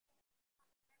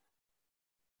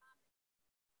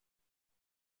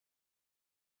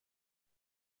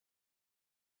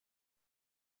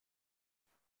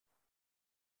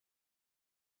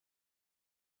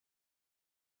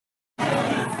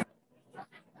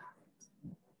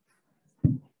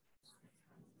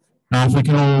If we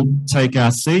can all take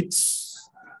our seats.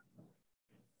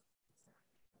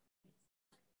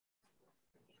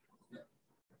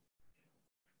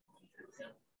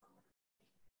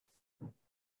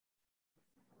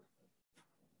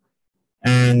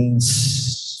 And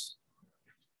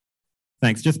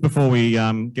thanks. Just before we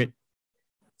get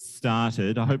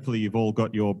started, hopefully you've all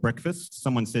got your breakfast.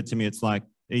 Someone said to me it's like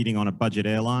eating on a budget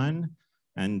airline,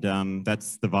 and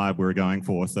that's the vibe we're going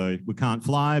for. So we can't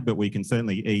fly, but we can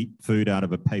certainly eat food out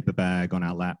of a paper bag on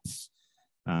our laps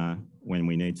when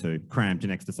we need to, crammed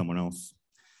next to someone else.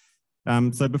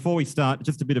 So before we start,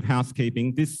 just a bit of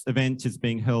housekeeping. This event is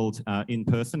being held in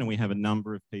person, and we have a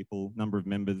number of people, number of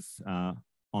members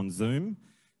on Zoom.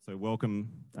 So welcome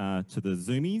to the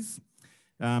Zoomies.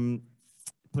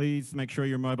 Please make sure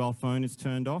your mobile phone is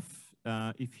turned off.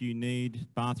 If you need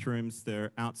bathrooms,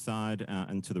 they're outside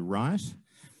and to the right.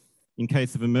 In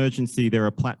case of emergency, there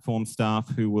are platform staff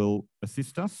who will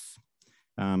assist us.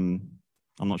 I'm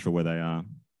not sure where they are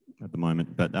at the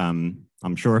moment, but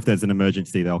I'm sure if there's an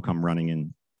emergency, they'll come running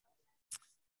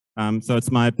in. So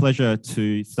it's my pleasure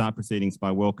to start proceedings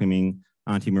by welcoming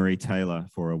Auntie Marie Taylor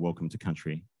for a welcome to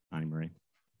country. Auntie Marie.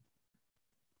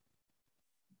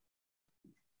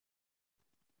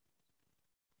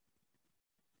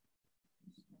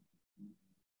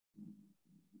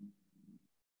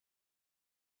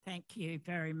 Thank you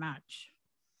very much.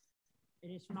 It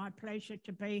is my pleasure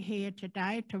to be here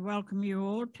today to welcome you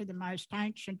all to the most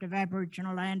ancient of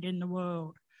Aboriginal land in the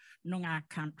world, Noongar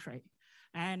country.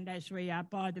 And as we are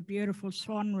by the beautiful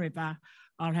Swan River,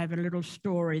 I'll have a little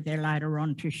story there later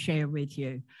on to share with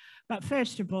you. But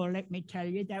first of all, let me tell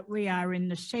you that we are in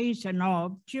the season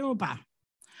of Julba.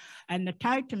 And the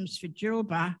totems for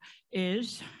Julba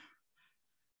is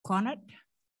Quonnet,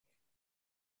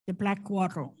 the black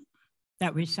wattle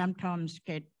that we sometimes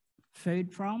get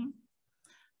food from,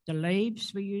 the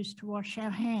leaves we use to wash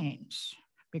our hands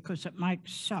because it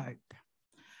makes soap.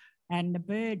 And the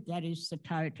bird that is the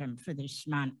totem for this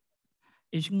month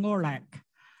is Ngorlak,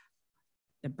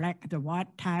 the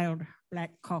white-tailed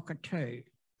black cockatoo.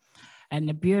 And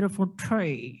the beautiful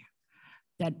tree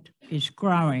that is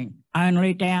growing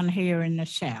only down here in the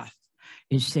south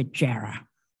is the jarrah.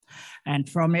 And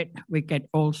from it, we get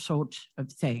all sorts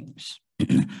of things.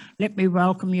 Let me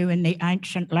welcome you in the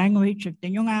ancient language of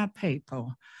the Noongar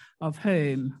people, of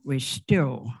whom we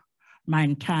still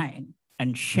maintain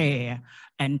and share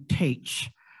and teach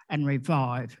and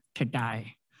revive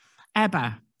today.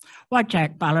 Abba,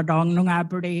 wajak baladong Noongar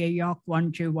Bridia yok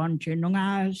wanju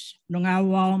Noongars, Noongar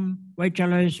wom,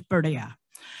 wejalus Bridia.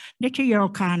 Nitcha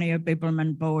Yorkania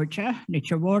Bibleman Borja,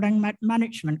 Nitcha Warding Mat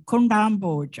Management, Kundam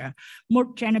Borja,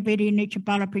 Mut Janabidi Nitcha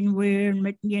Balapin Weir,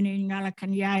 Mityin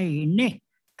Alakan Yai, Ne,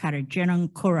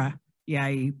 Karajinan Kura,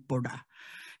 Yai Buddha.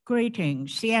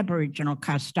 Greetings, the Aboriginal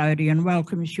custodian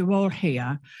welcomes you all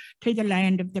here to the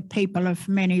land of the people of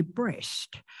many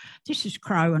breast. This is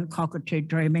Crow and Cockatoo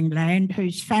dreaming land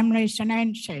whose families and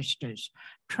ancestors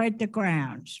tread the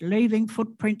grounds, leaving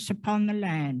footprints upon the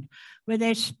land where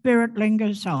their spirit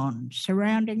lingers on,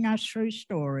 surrounding us through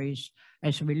stories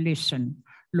as we listen,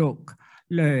 look,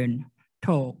 learn,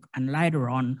 talk, and later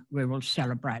on we will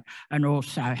celebrate and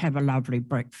also have a lovely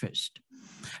breakfast.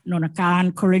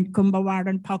 Nunakan Kurin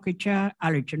Kumbawaran Pokicha,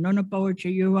 Alijanuna Borja,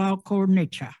 Ual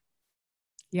Kurnicha,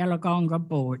 Yalagonga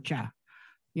Borja,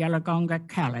 Yalagonga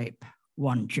Caleb,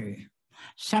 Wanju.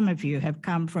 Some of you have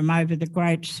come from over the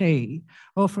Great Sea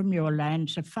or from your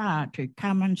lands afar to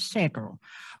come and settle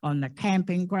on the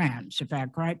camping grounds of our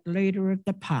great leader of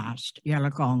the past,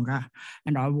 Yalagonga,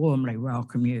 and I warmly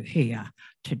welcome you here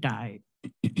today.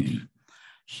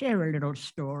 Share a little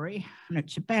story, and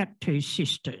it's about two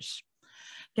sisters.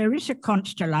 There is a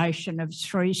constellation of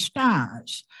three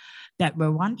stars that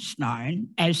were once known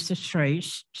as the three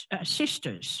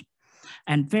sisters,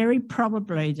 and very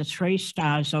probably the three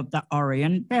stars of the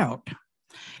Orion Belt.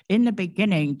 In the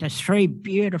beginning, the three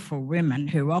beautiful women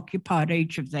who occupied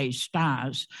each of these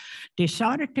stars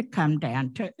decided to come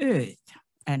down to Earth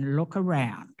and look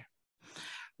around.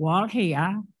 While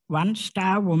here, one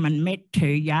star woman met two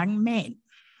young men,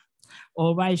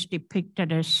 always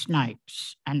depicted as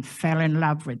snakes, and fell in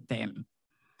love with them.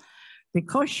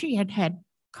 Because she had had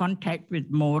contact with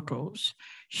mortals,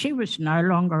 she was no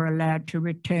longer allowed to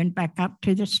return back up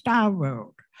to the star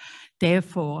world.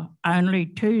 Therefore, only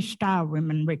two star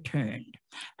women returned,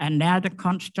 and now the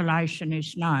constellation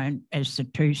is known as the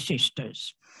Two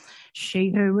Sisters.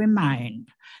 She who remained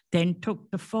then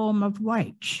took the form of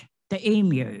Waich, the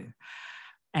emu.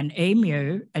 An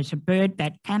emu, as a bird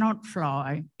that cannot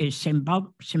fly, is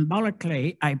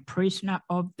symbolically a prisoner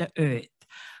of the earth,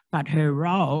 but her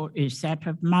role is that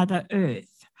of Mother Earth,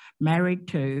 married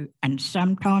to and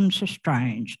sometimes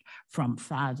estranged from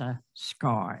Father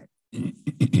Sky.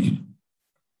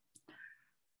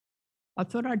 I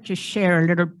thought I'd just share a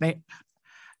little bit,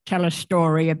 tell a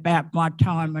story about my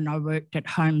time when I worked at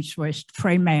Homes West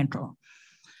Fremantle.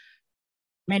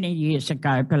 Many years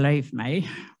ago, believe me,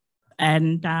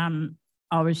 and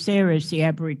I was there as the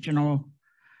Aboriginal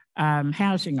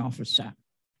housing officer.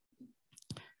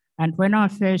 And when I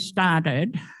first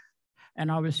started, and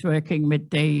I was working with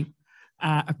the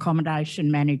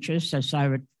accommodation managers, as they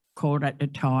were called at the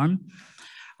time,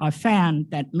 I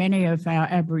found that many of our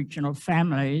Aboriginal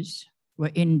families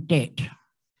were in debt.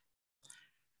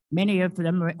 Many of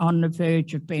them were on the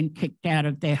verge of being kicked out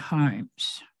of their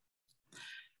homes.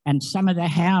 And some of the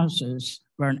houses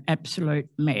were an absolute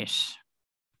mess.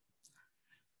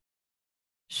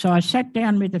 So I sat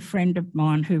down with a friend of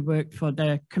mine who worked for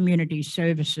the community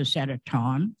services at a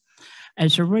time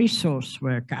as a resource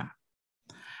worker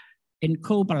in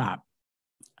Coolbellup.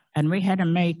 And we had a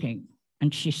meeting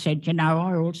and she said, you know,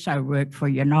 I also work for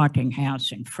Uniting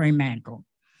House in Fremantle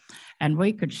and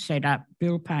we could set up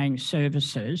bill paying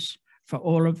services for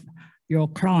all of your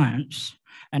clients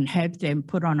and have them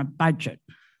put on a budget.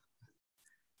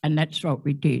 And that's what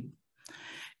we did.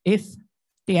 If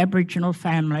the Aboriginal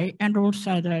family and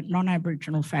also the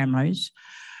non-Aboriginal families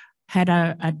had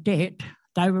a debt,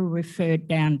 they were referred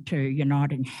down to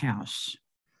Uniting House,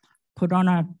 put on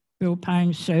a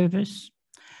bill-paying service.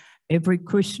 Every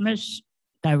Christmas,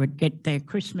 they would get their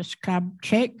Christmas club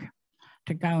cheque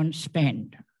to go and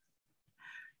spend.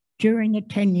 During the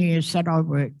 10 years that I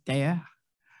worked there,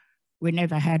 we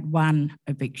never had one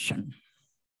eviction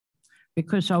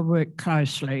because I worked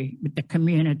closely with the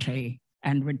community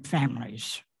and with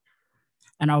families.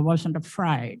 And I wasn't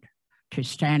afraid to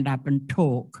stand up and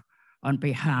talk on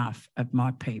behalf of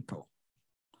my people.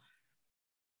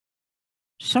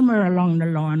 Somewhere along the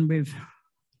line, we've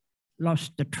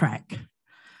lost the track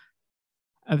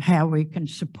of how we can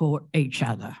support each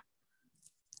other.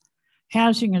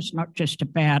 Housing is not just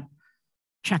about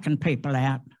chucking people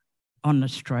out on the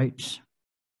streets.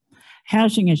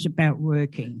 Housing is about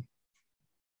working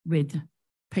with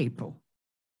people,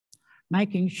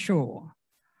 making sure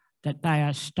that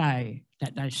they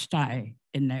stay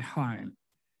in their home,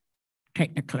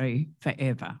 technically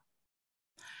forever.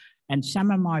 And some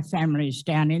of my families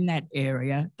down in that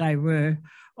area, they were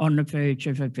on the verge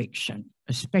of eviction,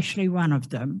 especially one of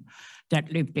them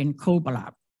that lived in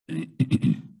Coolbellup.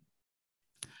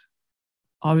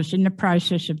 I was in the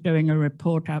process of doing a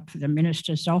report up for the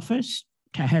Minister's office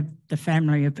to have the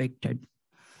family evicted,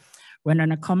 when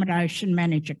an accommodation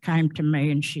manager came to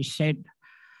me and she said,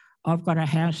 I've got a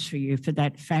house for you for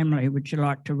that family. Would you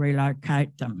like to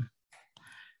relocate them?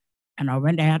 And I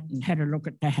went out and had a look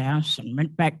at the house and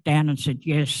went back down and said,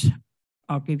 yes,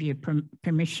 I'll give you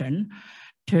permission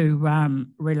to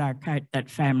relocate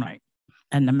that family.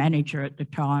 And the manager at the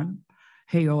time,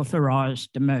 he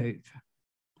authorised the move.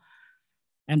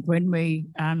 And when we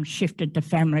shifted the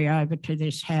family over to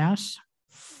this house,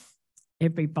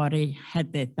 everybody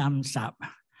had their thumbs up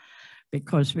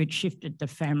because we'd shifted the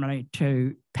family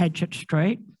to Paget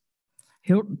Street,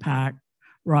 Hilton Park,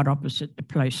 right opposite the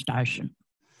police station.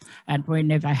 And we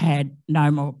never had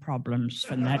no more problems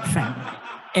from that family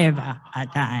ever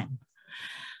again.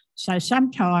 So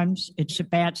sometimes it's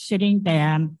about sitting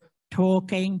down,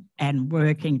 talking and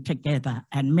working together.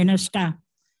 And Minister,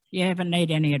 if you ever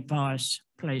need any advice,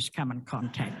 please come and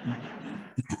contact me.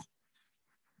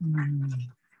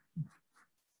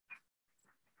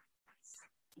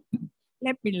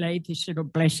 Let me leave this little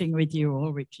blessing with you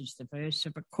all, which is the verse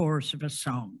of a chorus of a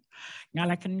song.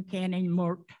 Ngalakan keni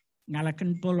mort,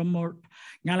 ngalakan bulamort,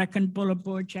 ngalakan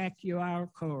bulabojak you are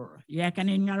kor.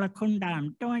 Yakan in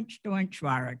ngalakundam, doinch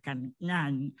warakan,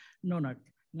 ngan nunuk,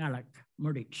 ngalak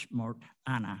murich mort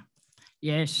ana.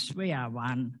 Yes, we are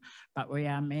one, but we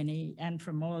are many, and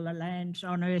from all the lands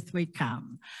on earth we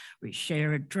come. We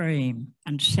share a dream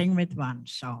and sing with one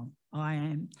song. I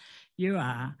am, you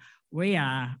are, we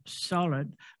are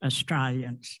solid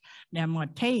Australians. Now, my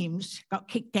teams got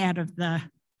kicked out of the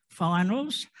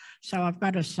finals, so I've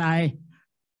got to say,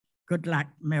 good luck,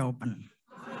 Melbourne.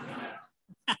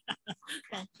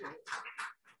 Thank you.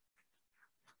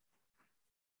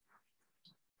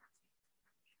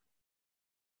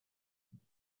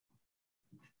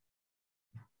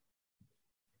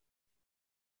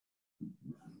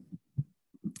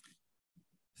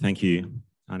 Thank you,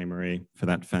 Auntie Marie, for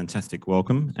that fantastic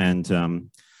welcome. And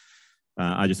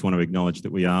I just want to acknowledge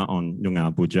that we are on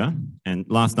Noongar Budja. And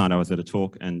last night I was at a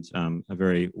talk and a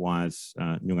very wise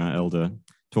Noongar elder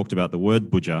talked about the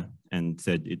word Budja and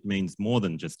said it means more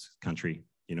than just country.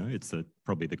 You know, it's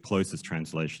probably the closest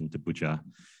translation to Buja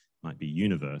might be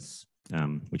universe,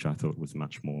 which I thought was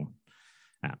much more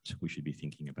apt. We should be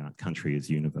thinking about country as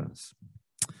universe.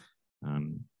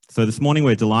 So this morning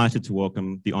we're delighted to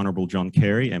welcome the Hon John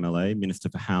Carey MLA, Minister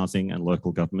for Housing and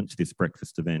Local Government, to this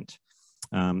breakfast event.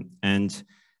 And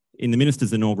in the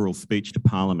Minister's inaugural speech to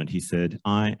Parliament, he said,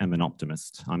 "I am an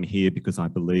optimist. I'm here because I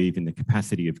believe in the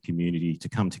capacity of community to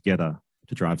come together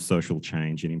to drive social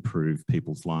change and improve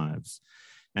people's lives."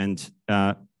 And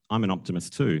I'm an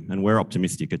optimist too, and we're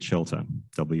optimistic at Shelter,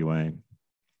 WA.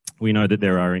 We know that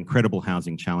there are incredible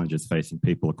housing challenges facing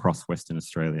people across Western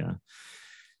Australia.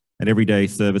 And everyday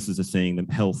services are seeing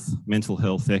the mental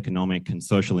health, economic and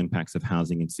social impacts of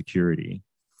housing insecurity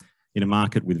in a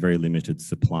market with very limited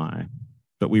supply.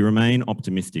 But we remain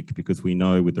optimistic because we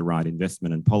know with the right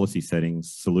investment and policy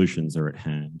settings, solutions are at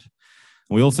hand.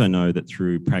 And we also know that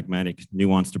through pragmatic,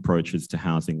 nuanced approaches to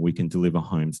housing, we can deliver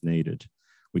homes needed.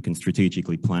 We can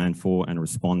strategically plan for and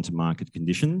respond to market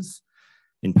conditions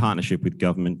in partnership with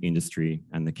government, industry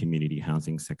and the community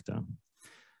housing sector.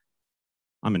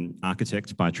 I'm an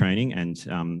architect by training,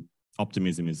 and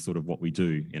optimism is sort of what we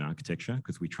do in architecture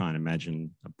because we try and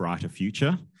imagine a brighter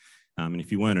future. And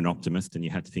if you weren't an optimist and you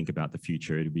had to think about the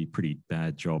future, it'd be a pretty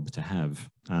bad job to have.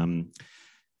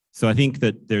 So I think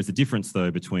that there's a difference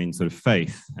though between sort of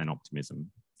faith and optimism.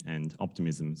 And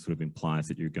optimism sort of implies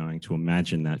that you're going to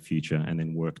imagine that future and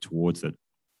then work towards it.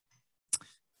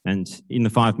 And in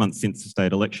the 5 months since the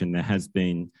state election, there has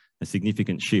been a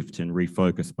significant shift and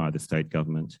refocus by the state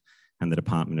government and the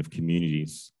Department of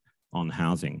Communities on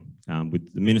housing,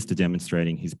 with the Minister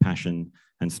demonstrating his passion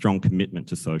and strong commitment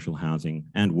to social housing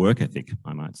and work ethic,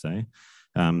 I might say,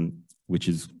 which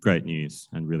is great news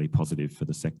and really positive for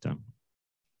the sector.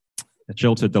 At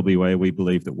Shelter WA, we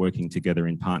believe that working together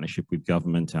in partnership with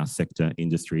government, our sector,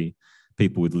 industry,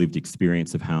 people with lived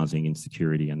experience of housing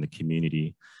insecurity and the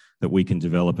community, that we can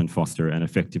develop and foster an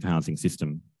effective housing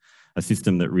system, a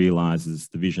system that realises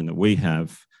the vision that we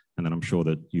have and that I'm sure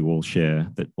that you all share,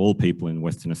 that all people in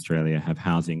Western Australia have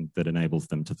housing that enables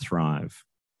them to thrive.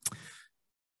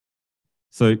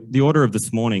 So the order of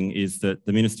this morning is that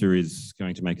the Minister is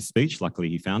going to make a speech. Luckily,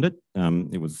 he found it.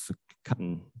 It was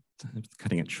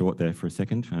cutting it short there for a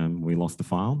second. We lost the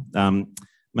file.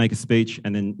 Make a speech,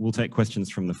 and then we'll take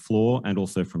questions from the floor and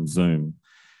also from Zoom.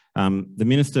 The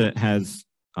Minister has,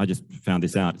 I just found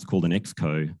this out, it's called an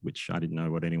EXCO, which I didn't know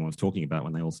what anyone was talking about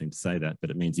when they all seemed to say that, but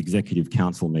it means Executive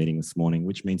Council meeting this morning,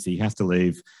 which means he has to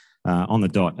leave on the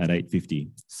dot at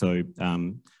 8:50. So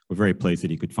we're very pleased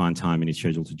that he could find time in his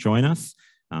schedule to join us,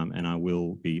 and I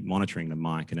will be monitoring the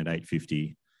mic, and at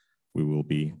 8:50 we will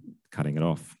be cutting it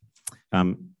off.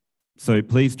 So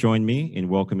please join me in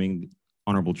welcoming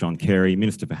Hon John Carey,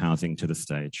 Minister for Housing, to the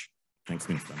stage. Thanks,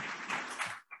 Minister.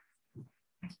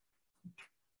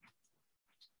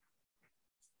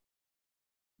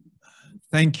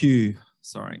 Thank you.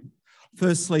 Sorry.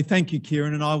 Firstly, thank you,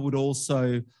 Kieran, and I would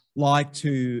also like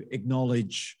to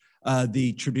acknowledge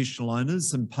the traditional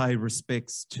owners and pay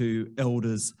respects to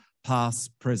elders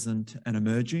past, present and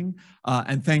emerging.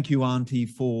 And thank you, Auntie,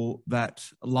 for that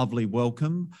lovely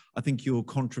welcome. I think you're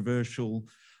controversial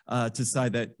to say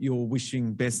that you're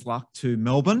wishing best luck to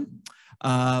Melbourne.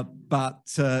 But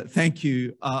thank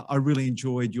you. I really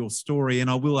enjoyed your story,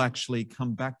 and I will actually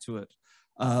come back to it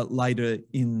later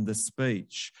in the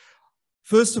speech.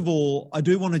 First of all, I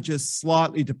do want to just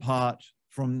slightly depart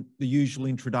from the usual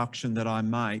introduction that I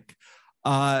make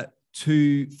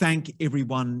to thank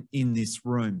everyone in this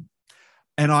room.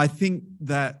 And I think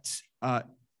that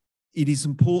it is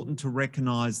important to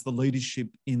recognise the leadership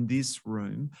in this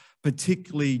room,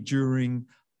 particularly during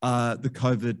the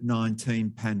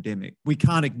COVID-19 pandemic. We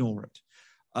can't ignore it.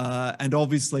 And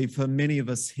obviously for many of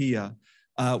us here,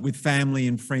 with family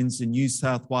and friends in New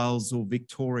South Wales or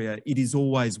Victoria, it is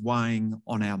always weighing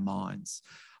on our minds.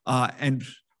 And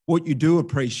what you do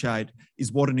appreciate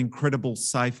is what an incredible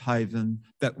safe haven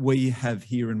that we have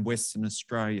here in Western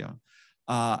Australia,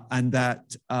 and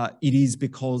that it is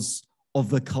because of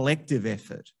the collective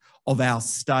effort of our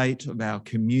state, of our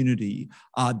community,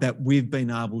 that we've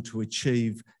been able to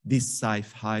achieve this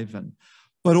safe haven.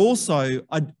 But also,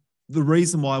 the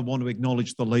reason why I want to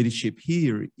acknowledge the leadership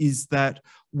here is that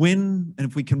and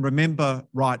if we can remember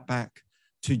right back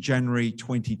to January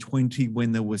 2020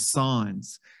 when there were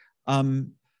signs,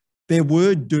 there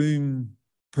were doom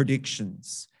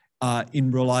predictions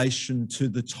in relation to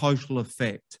the total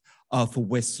effect for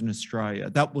Western Australia.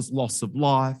 That was loss of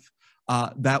life,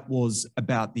 that was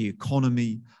about the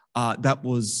economy, that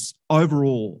was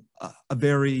overall a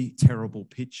very terrible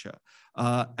picture.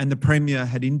 And the Premier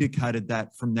had indicated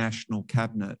that from National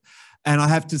Cabinet. And I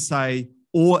have to say,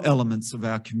 all elements of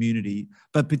our community,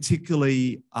 but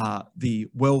particularly the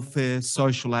welfare,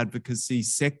 social advocacy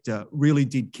sector really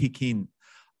did kick in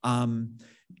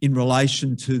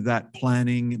relation to that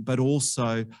planning, but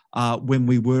also when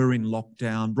we were in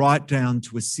lockdown, right down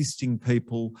to assisting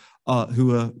people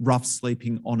who are rough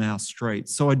sleeping on our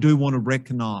streets. So I do want to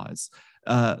recognise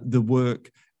the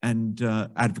work and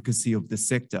advocacy of the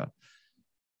sector.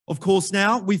 Of course,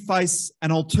 now we face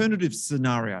an alternative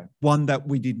scenario, one that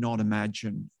we did not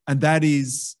imagine, and that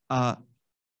is a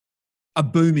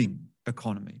booming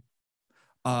economy.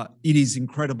 It is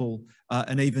incredible,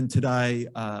 and even today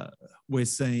we're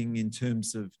seeing in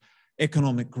terms of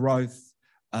economic growth,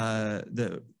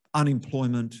 the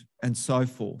unemployment and so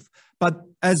forth. But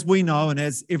as we know, and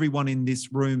as everyone in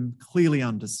this room clearly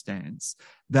understands,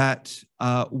 that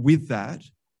with that,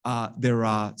 there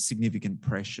are significant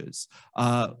pressures.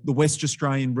 The West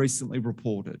Australian recently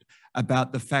reported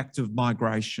about the fact of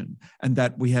migration and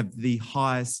that we have the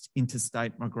highest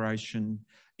intrastate migration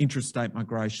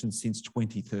since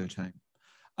 2013.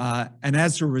 And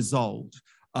as a result,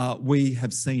 we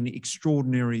have seen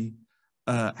extraordinary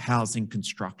housing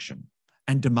construction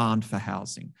and demand for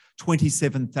housing.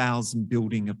 27,000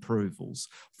 building approvals,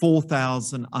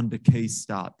 4,000 under key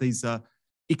start. These are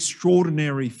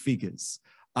extraordinary figures.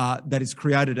 That has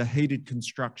created a heated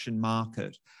construction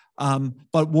market.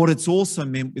 But what it's also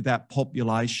meant with that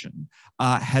population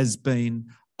has been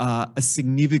a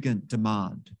significant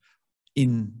demand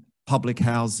in public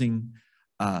housing,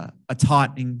 a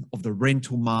tightening of the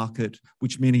rental market,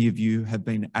 which many of you have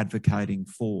been advocating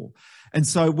for. And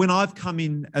so when I've come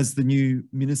in as the new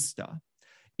minister,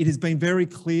 it has been very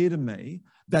clear to me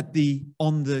that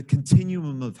on the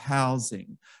continuum of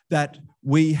housing, that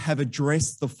we have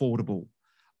addressed the affordable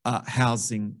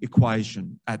housing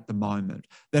equation at the moment.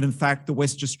 That in fact, the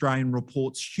West Australian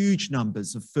reports huge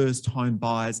numbers of first home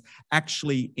buyers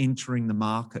actually entering the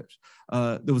market.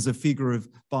 There was a figure of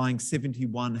buying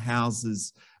 71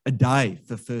 houses a day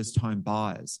for first home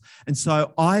buyers. And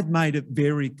so I've made it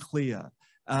very clear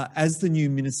as the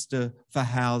new Minister for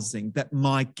Housing that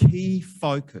my key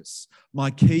focus,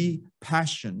 my key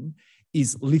passion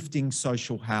is lifting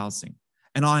social housing.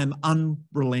 And I am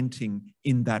unrelenting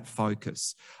in that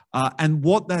focus. And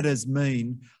what that has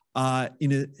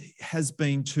has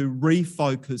been to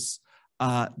refocus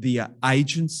the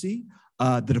agency,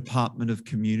 the Department of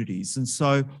Communities. And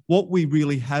so what we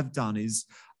really have done is,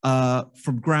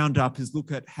 from ground up, is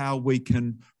look at how we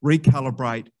can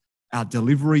recalibrate our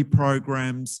delivery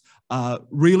programs,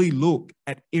 really look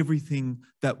at everything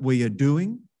that we are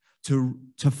doing to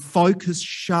focus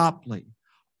sharply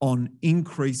on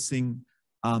increasing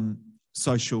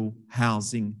social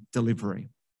housing delivery.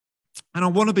 And I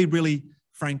want to be really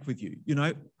frank with you. You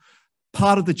know,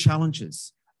 part of the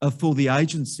challenges for the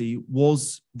agency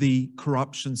was the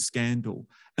corruption scandal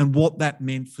and what that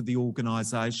meant for the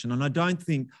organisation. And I don't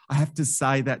think I have to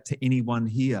say that to anyone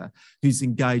here who's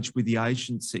engaged with the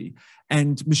agency.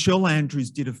 And Michelle Andrews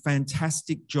did a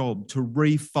fantastic job to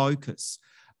refocus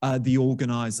the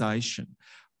organisation.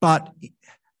 But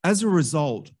as a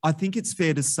result, I think it's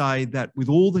fair to say that with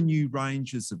all the new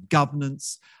ranges of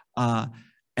governance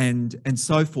and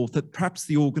so forth, that perhaps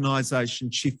the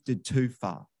organisation shifted too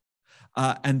far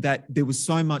and that there was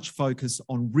so much focus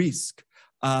on risk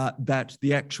that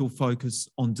the actual focus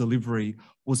on delivery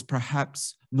was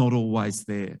perhaps not always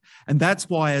there. And that's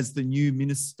why, as the new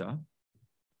minister,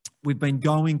 we've been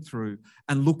going through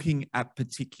and looking at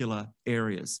particular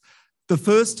areas. The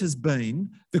first has been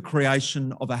the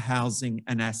creation of a housing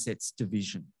and assets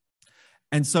division.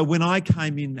 And so when I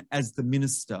came in as the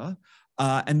minister,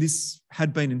 and this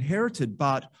had been inherited,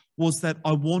 but was that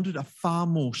I wanted a far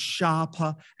more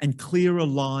sharper and clearer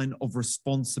line of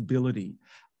responsibility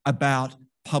about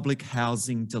public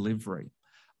housing delivery.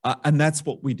 And that's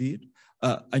what we did.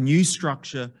 A new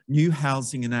structure, new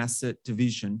housing and asset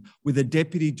division with a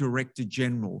Deputy Director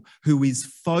General who is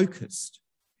focused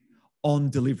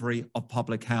on delivery of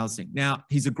public housing. Now,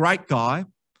 he's a great guy,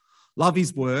 love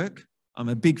his work. I'm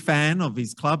a big fan of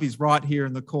his club. He's right here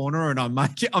in the corner and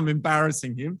I'm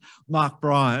embarrassing him, Mark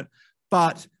Bryant.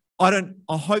 But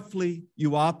hopefully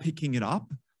you are picking it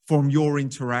up from your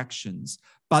interactions,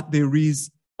 but there is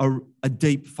a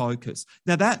deep focus.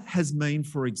 Now that has meant,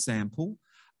 for example,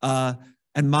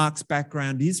 and Mark's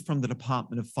background is from the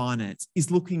Department of Finance, is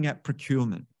looking at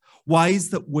procurement. Ways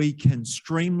that we can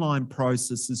streamline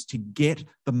processes to get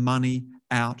the money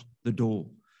out the door.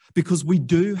 Because we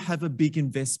do have a big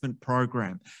investment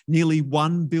program, nearly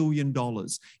 $1 billion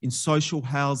in social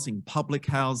housing, public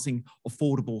housing,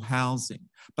 affordable housing.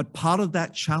 But part of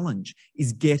that challenge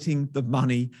is getting the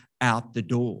money out the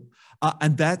door.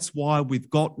 And that's why we've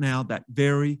got now that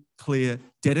very clear,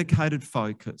 dedicated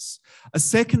focus. A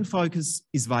second focus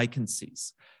is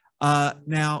vacancies.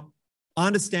 Now, I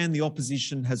understand the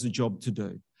opposition has a job to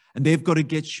do, and they've got to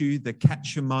get you the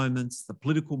catch-your moments, the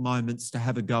political moments to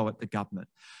have a go at the government.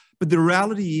 But the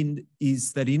reality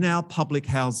is that in our public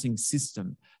housing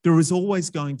system, there is always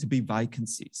going to be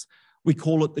vacancies. We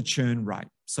call it the churn rate.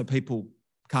 So people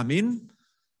come in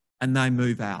and they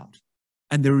move out,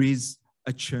 and there is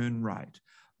a churn rate.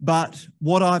 But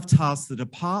what I've tasked the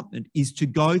department is to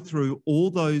go through all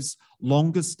those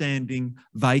longer standing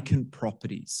vacant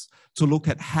properties to look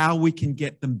at how we can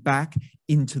get them back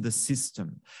into the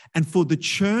system. And for the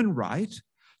churn rate,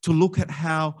 to look at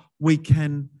how we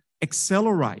can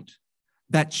accelerate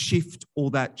that shift or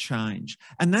that change.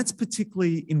 And that's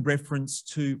particularly in reference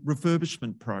to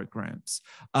refurbishment programs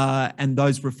and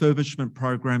those refurbishment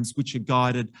programs which are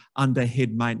guided under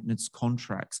head maintenance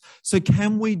contracts. So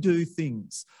can we do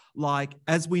things like,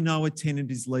 as we know a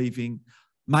tenant is leaving,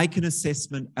 make an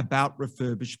assessment about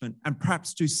refurbishment and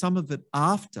perhaps do some of it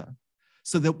after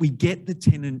so that we get the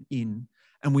tenant in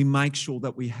and we make sure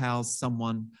that we house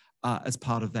someone as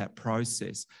part of that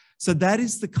process. So that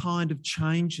is the kind of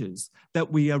changes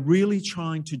that we are really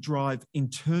trying to drive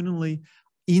internally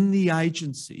in the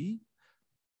agency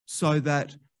so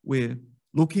that we're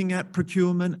looking at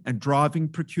procurement and driving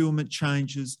procurement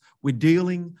changes. We're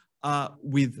dealing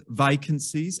with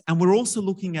vacancies, and we're also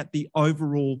looking at the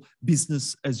overall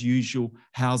business as usual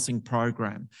housing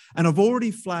program. And I've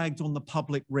already flagged on the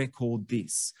public record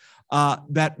this,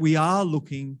 that we are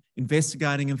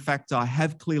investigating. In fact, I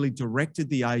have clearly directed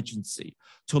the agency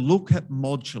to look at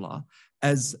modular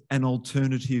as an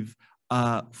alternative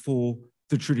for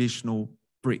the traditional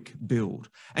brick build.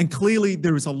 And clearly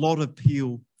there is a lot of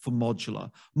appeal for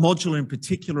modular. Modular in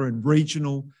particular in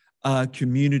regional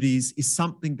communities is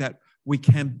something that we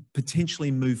can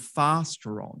potentially move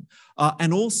faster on.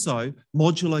 And also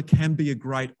modular can be a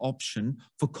great option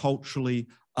for culturally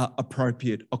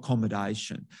appropriate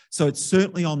accommodation. So it's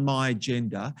certainly on my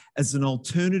agenda as an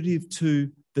alternative to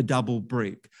the double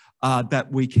brick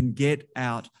that we can get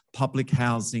out public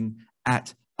housing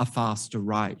at a faster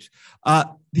rate.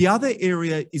 The other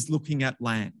area is looking at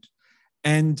land.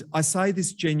 And I say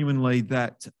this genuinely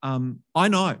that I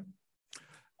know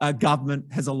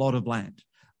government has a lot of land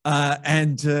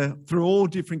and through all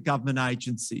different government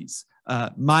agencies,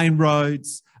 main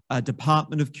roads,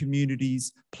 Department of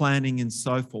Communities, planning and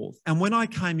so forth. And when I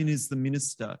came in as the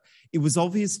minister, it was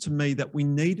obvious to me that we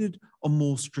needed a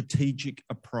more strategic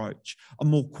approach, a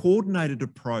more coordinated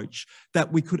approach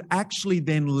that we could actually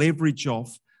then leverage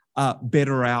off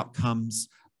better outcomes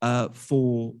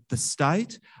for the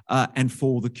state and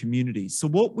for the community. So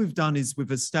what we've done is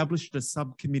we've established a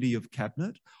subcommittee of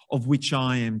cabinet, of which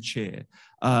I am chair,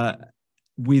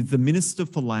 with the Minister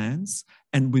for Lands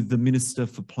and with the Minister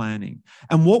for Planning.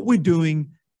 And what we're doing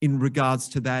in regards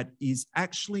to that is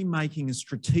actually making a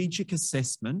strategic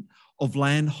assessment of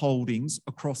land holdings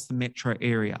across the metro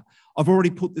area. I've already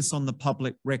put this on the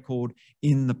public record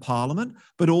in the Parliament,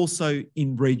 but also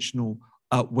in regional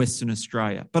Western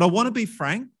Australia. But I want to be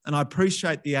frank, and I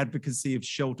appreciate the advocacy of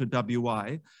Shelter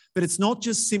WA, but it's not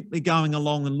just simply going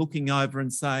along and looking over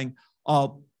and saying,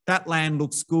 oh, that land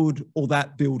looks good or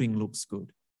that building looks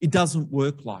good. It doesn't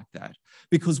work like that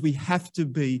because we have to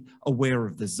be aware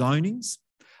of the zonings,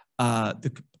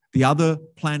 the other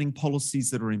planning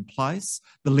policies that are in place,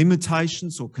 the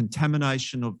limitations or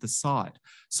contamination of the site.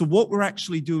 So what we're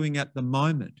actually doing at the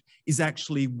moment is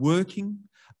actually working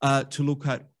to look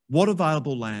at what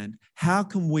available land, how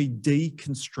can we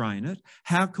deconstrain it,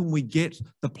 how can we get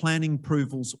the planning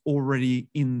approvals already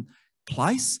in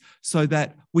place so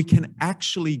that we can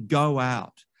actually go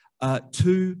out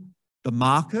to the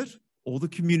market or the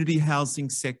community housing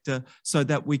sector so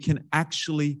that we can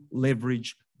actually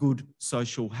leverage good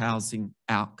social housing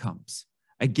outcomes.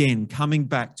 Again, coming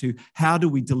back to how do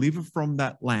we deliver from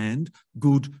that land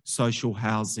good social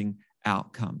housing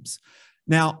outcomes.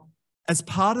 Now, as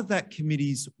part of that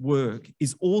committee's work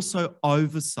is also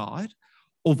oversight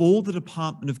of all the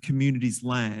Department of Communities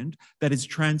land that is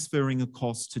transferring a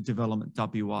cost to Development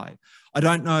WA. I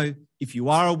don't know if you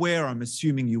are aware, I'm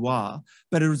assuming you are,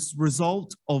 but as a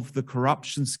result of the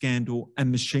corruption scandal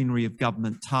and machinery of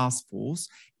government task force,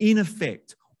 in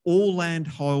effect, all land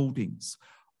holdings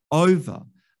over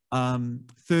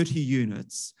 30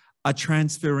 units are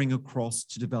transferring across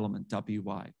to Development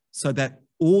WA so that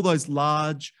all those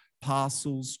large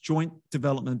parcels, joint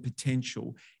development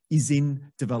potential is in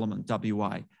Development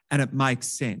WA, and it makes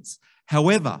sense.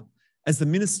 However, as the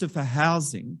Minister for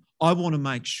Housing, I want to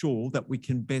make sure that we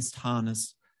can best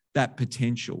harness that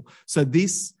potential. So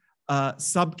this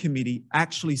subcommittee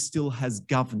actually still has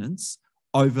governance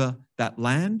over that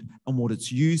land and what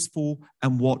it's used for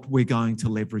and what we're going to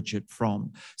leverage it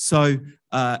from. So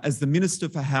as the Minister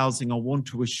for Housing, I want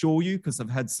to assure you, because I've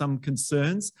had some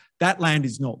concerns, that land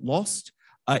is not lost.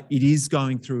 It is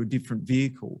going through a different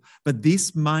vehicle, but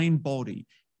this main body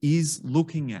is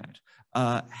looking at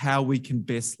how we can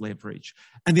best leverage.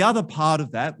 And the other part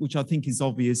of that, which I think is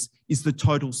obvious, is the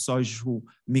total social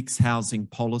mixed housing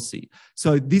policy.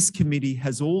 So this committee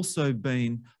has also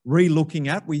been re-looking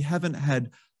at, we haven't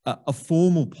had a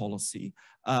formal policy,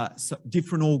 so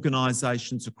different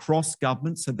organisations across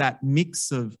government, so that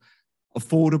mix of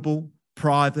affordable,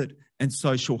 private and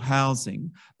social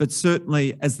housing. But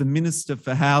certainly as the Minister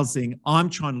for Housing, I'm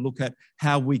trying to look at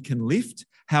how we can lift,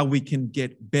 how we can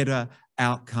get better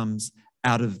outcomes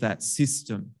out of that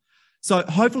system. So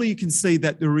hopefully you can see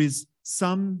that there is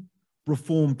some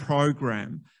reform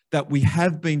program that we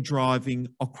have been driving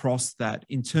across that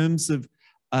in terms of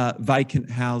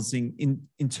vacant housing,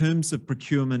 in terms of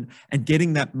procurement and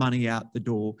getting that money out the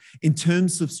door, in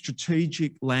terms of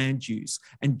strategic land use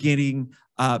and getting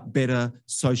better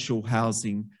social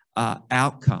housing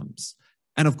outcomes.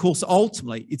 And of course,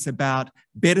 ultimately, it's about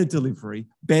better delivery,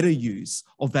 better use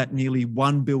of that nearly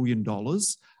 $1 billion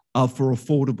for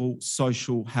affordable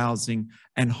social housing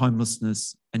and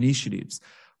homelessness initiatives.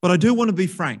 But I do want to be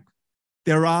frank,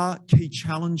 there are key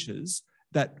challenges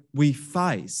that we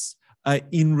face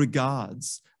in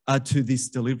regards to this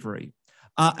delivery.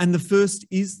 And the first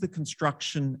is the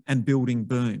construction and building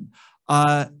boom.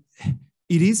 It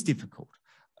is difficult.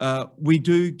 We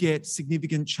do get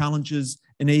significant challenges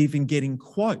in even getting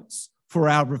quotes for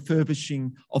our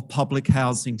refurbishing of public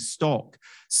housing stock.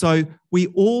 So we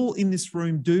all in this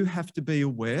room do have to be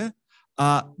aware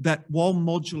that while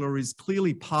modular is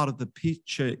clearly part of the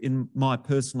picture, in my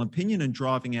personal opinion, and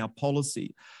driving our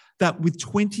policy, that with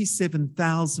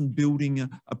 27,000 building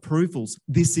approvals,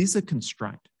 this is a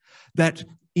constraint. That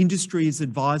industry is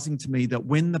advising to me that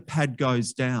when the pad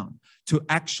goes down to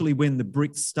actually when the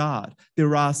bricks start,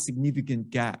 there are significant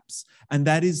gaps. And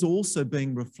that is also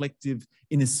being reflective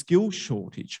in a skills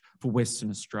shortage for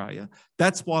Western Australia.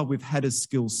 That's why we've had a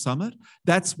skills summit.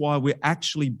 That's why we're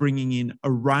actually bringing in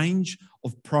a range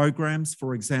of programs,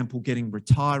 for example, getting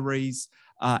retirees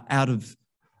out of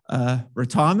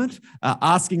retirement,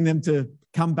 asking them to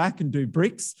come back and do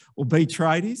bricks or be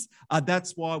tradies.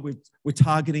 That's why we're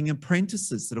targeting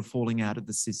apprentices that are falling out of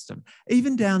the system,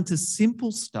 even down to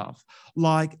simple stuff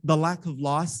like the lack of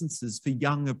licences for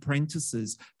young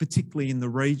apprentices, particularly in the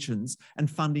regions, and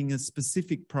funding a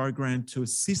specific program to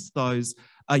assist those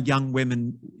young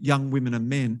women and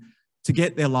men to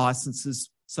get their licences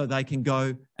so they can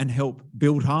go and help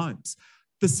build homes.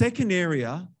 The second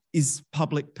area is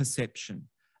public perception.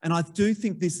 And I do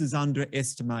think this is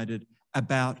underestimated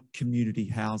about community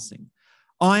housing.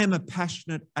 I am a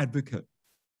passionate advocate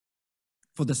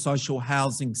for the social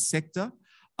housing sector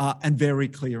and very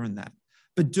clear in that.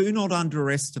 But do not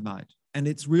underestimate, and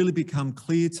it's really become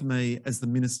clear to me as the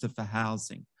Minister for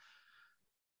Housing,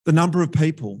 the number of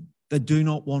people that do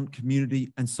not want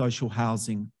community and social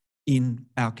housing in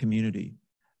our community.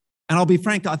 And I'll be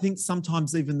frank, I think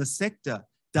sometimes even the sector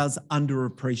does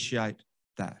underappreciate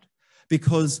that.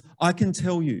 Because I can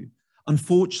tell you,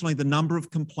 unfortunately, the number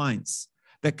of complaints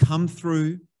that come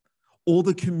through all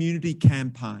the community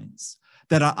campaigns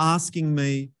that are asking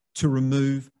me to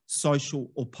remove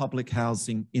social or public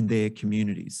housing in their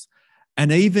communities.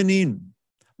 And even in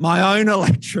my own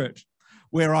electorate,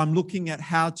 where I'm looking at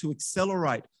how to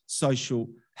accelerate social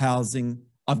housing,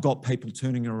 I've got people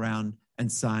turning around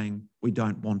and saying, we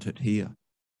don't want it here.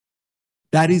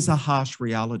 That is a harsh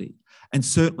reality. And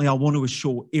certainly I want to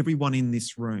assure everyone in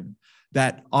this room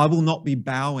that I will not be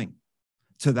bowing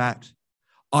to that.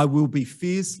 I will be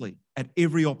fiercely at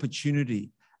every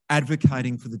opportunity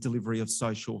advocating for the delivery of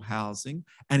social housing.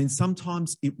 And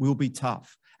sometimes it will be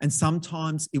tough and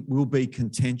sometimes it will be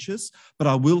contentious, but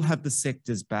I will have the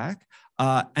sector's back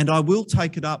and I will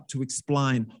take it up to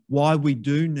explain why we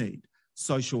do need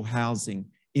social housing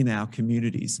in our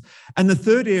communities. And the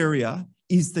third area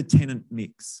is the tenant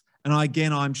mix. And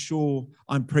again, I'm sure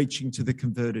I'm preaching to the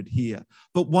converted here.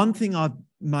 But one thing I've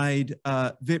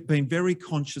been very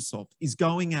conscious of is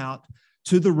going out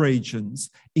to the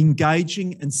regions,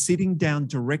 engaging and sitting down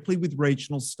directly with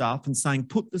regional staff and saying,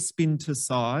 put the spin to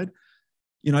side,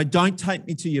 you know, don't take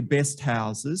me to your best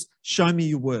houses, show me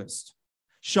your worst.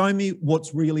 Show me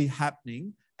what's really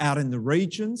happening out in the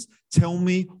regions. Tell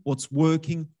me what's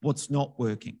working, what's not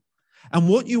working. And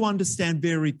what you understand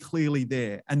very clearly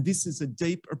there, and this is a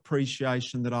deep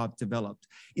appreciation that I've developed,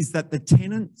 is that the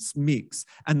tenants mix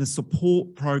and the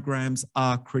support programs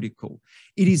are critical.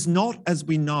 It is not, as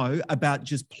we know, about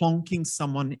just plonking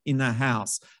someone in a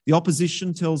house. The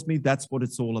opposition tells me that's what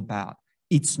it's all about.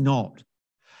 It's not.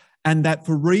 And that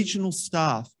for regional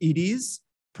staff, it is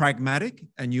pragmatic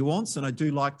and nuanced. And I do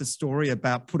like the story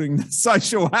about putting the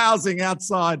social housing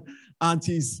outside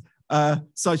Auntie's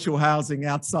social housing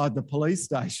outside the police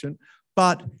station.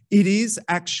 But it is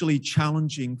actually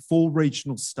challenging for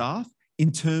regional staff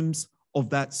in terms of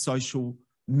that social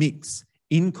mix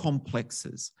in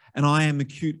complexes. And I am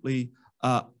acutely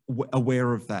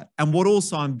aware of that. And what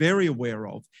also I'm very aware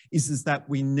of is that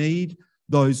we need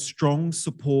those strong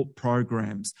support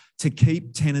programs to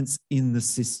keep tenants in the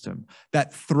system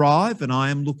that thrive. And I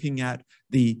am looking at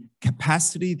the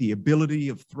capacity, the ability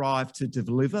of Thrive to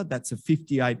deliver. That's a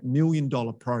 $58 million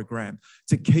program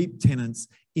to keep tenants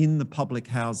in the public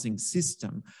housing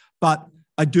system. But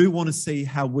I do want to see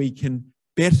how we can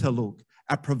better look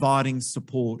at providing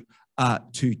support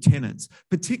to tenants,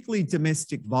 particularly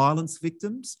domestic violence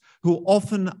victims, who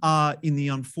often are in the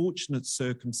unfortunate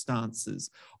circumstances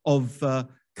of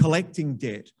collecting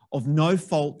debt of no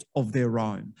fault of their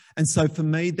own. And so for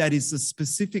me, that is a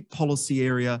specific policy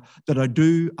area that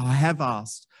I have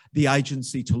asked the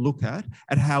agency to look at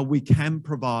how we can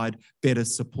provide better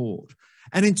support.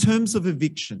 And in terms of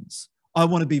evictions, I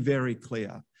want to be very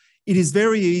clear. It is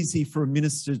very easy for a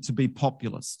minister to be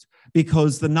populist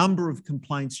because the number of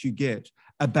complaints you get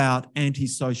about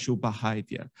antisocial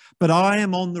behaviour. But I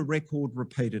am on the record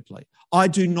repeatedly. I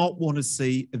do not want to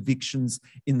see evictions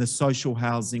in the social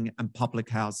housing and public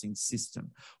housing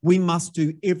system. We must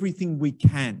do everything we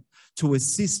can to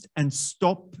assist and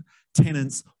stop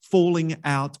tenants falling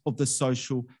out of the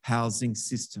social housing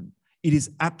system. It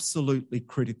is absolutely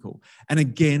critical. And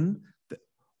again,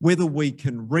 whether we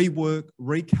can rework,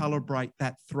 recalibrate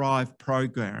that Thrive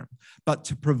program, but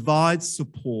to provide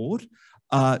support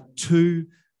to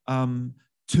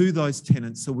those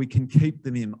tenants so we can keep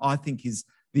them in, I think is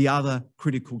the other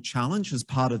critical challenge as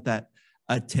part of that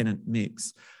tenant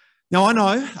mix. Now, I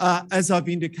know, as I've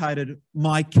indicated,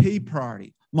 my key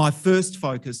priority, my first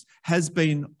focus has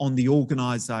been on the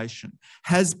organisation,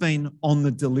 has been on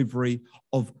the delivery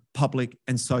of public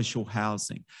and social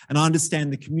housing. And I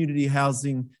understand the community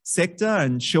housing sector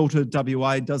and Shelter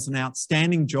WA does an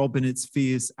outstanding job in its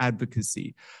fierce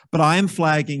advocacy. But I am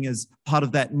flagging as part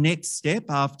of that next step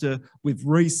after we've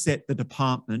reset the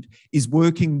department is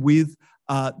working with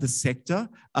the sector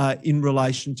in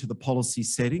relation to the policy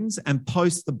settings, and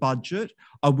post the budget,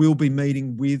 I will be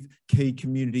meeting with key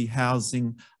community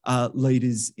housing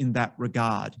leaders in that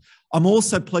regard. I'm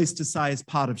also pleased to say, as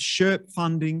part of SHERP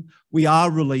funding, we are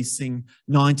releasing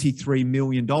 $93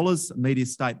 million. A media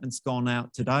statement's gone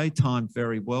out today, timed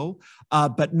very well,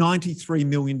 but $93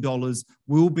 million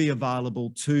will be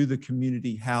available to the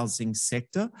community housing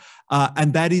sector,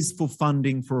 and that is for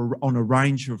funding on a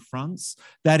range of fronts.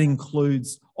 That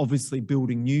includes obviously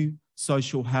building new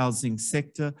social housing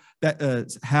sector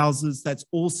houses. That's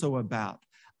also about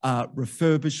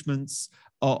refurbishments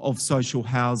of social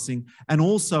housing, and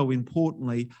also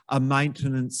importantly,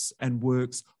 maintenance and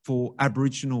works for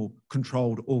Aboriginal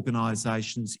controlled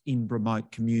organisations in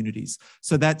remote communities.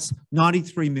 So that's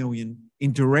 $93 million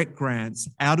in direct grants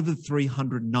out of the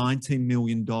 $319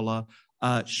 million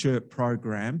SHERP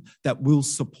program that will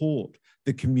support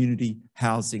the community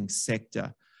housing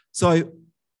sector. So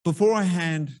before I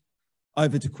hand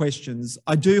over to questions,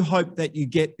 I do hope that you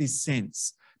get this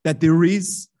sense that there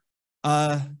is,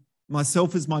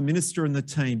 myself as my minister and the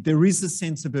team, there is a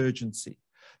sense of urgency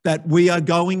that we are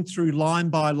going through line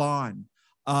by line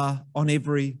on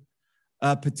every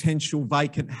potential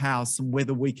vacant house and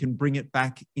whether we can bring it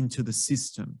back into the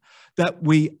system, that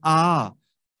we are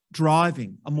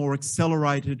driving a more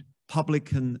accelerated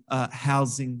public and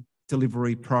housing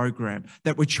delivery program,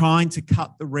 that we're trying to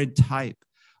cut the red tape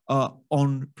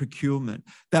on procurement,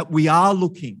 that we are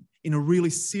looking in a really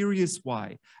serious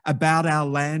way about our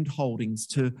land holdings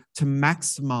to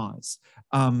maximise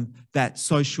that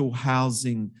social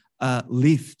housing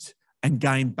lift and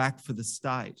gain back for the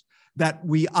state, that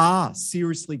we are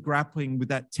seriously grappling with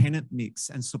that tenant mix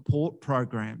and support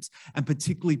programs, and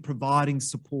particularly providing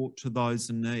support to those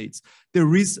in needs.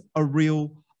 There is a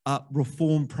real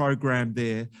reform program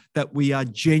there that we are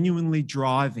genuinely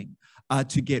driving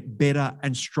to get better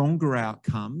and stronger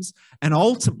outcomes, and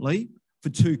ultimately for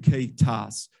two key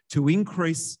tasks: to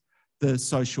increase the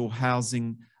social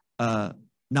housing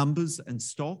numbers and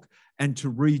stock, and to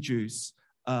reduce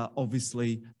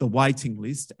obviously the waiting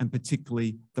list, and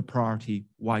particularly the priority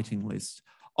waiting list.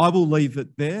 I will leave it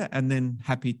there and then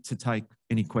happy to take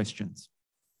any questions.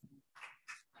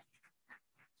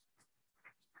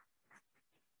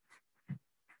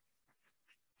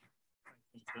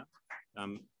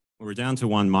 We're down to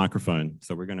one microphone,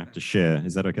 so we're going to have to share.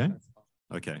 Is that okay?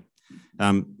 Okay.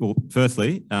 Well,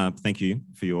 firstly, thank you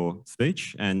for your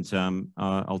speech, and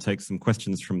I'll take some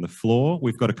questions from the floor.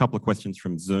 We've got a couple of questions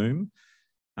from Zoom.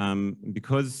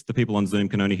 Because the people on Zoom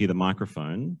can only hear the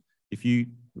microphone,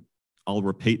 I'll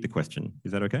repeat the question.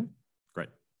 Is that okay? Great.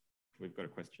 We've got a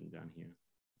question down here.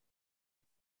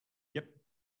 Yep.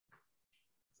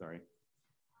 Sorry.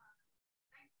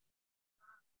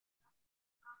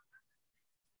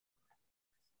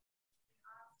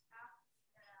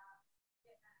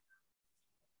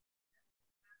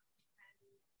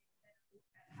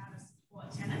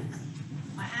 Tenants.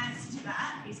 My answer to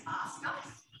that is ask us.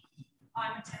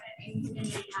 I'm a tenant in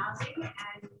community housing,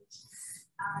 and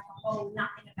the whole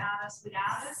nothing about us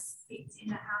without us fits in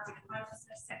the housing and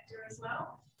homelessness sector as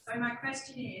well. So my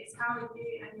question is, how are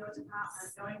you and your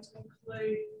department going to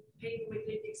include people with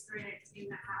lived experience in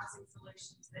the housing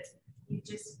solutions that you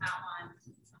just outlined?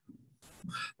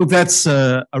 Look, that's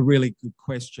a really good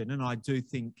question, and I do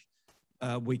think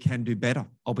we can do better.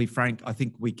 I'll be frank, I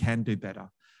think we can do better.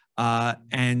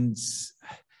 And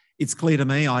it's clear to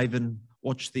me, I even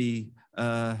watch the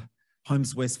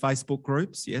Homes West Facebook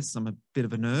groups. Yes, I'm a bit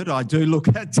of a nerd. I do look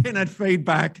at tenant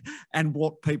feedback and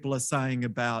what people are saying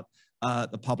about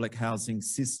the public housing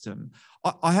system.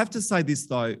 I have to say this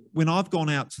though, when I've gone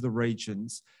out to the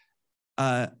regions,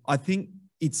 I think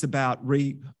it's about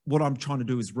what I'm trying to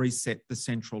do is reset the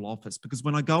central office, because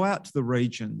when I go out to the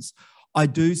regions, I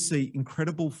do see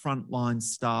incredible frontline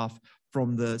staff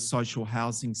from the social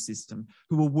housing system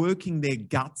who are working their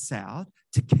guts out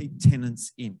to keep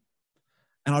tenants in.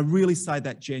 And I really say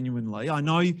that genuinely. I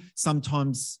know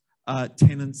sometimes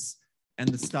tenants and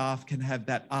the staff can have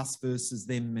that us versus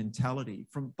them mentality.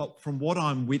 But from what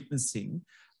I'm witnessing,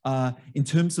 in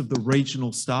terms of the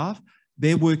regional staff,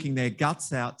 they're working their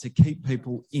guts out to keep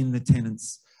people in the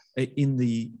tenants, in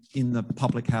the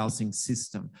public housing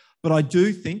system. But I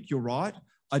do think, you're right,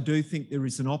 I do think there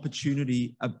is an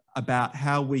opportunity about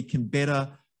how we can better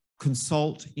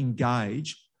consult,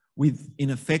 engage with, in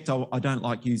effect, I don't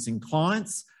like using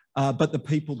clients, but the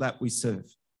people that we serve.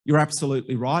 You're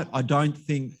absolutely right. I don't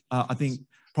think, I think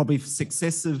probably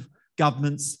successive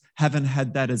governments haven't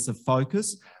had that as a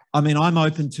focus. I mean, I'm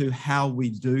open to how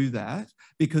we do that,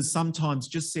 because sometimes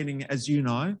just sending, as you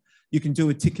know, you can do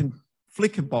a tick and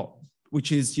flicker bot,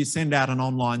 which is you send out an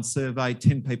online survey,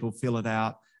 10 people fill it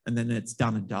out, and then it's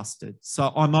done and dusted.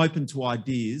 So I'm open to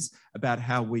ideas about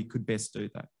how we could best do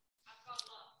that.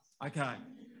 Okay.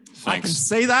 Thanks. I can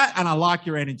see that, and I like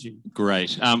your energy.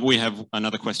 Great. We have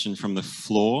another question from the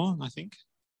floor, I think.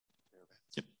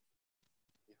 Yep.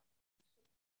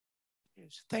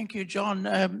 Yes, thank you, John.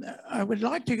 I would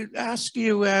like to ask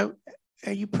you, are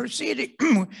you proceeding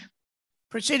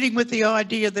with the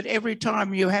idea that every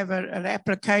time you have an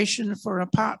application for an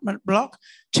apartment block,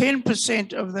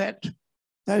 10% of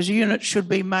those units should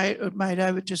be made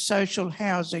over to social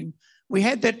housing? We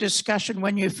had that discussion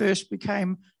when you first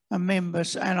became a member,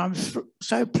 and I'm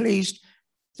so pleased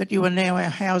that you are now our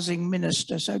housing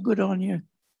minister. So good on you.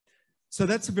 So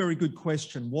that's a very good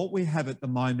question. What we have at the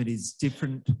moment is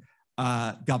different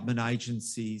government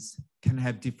agencies can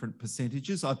have different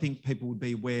percentages. I think people would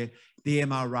be aware the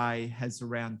MRA has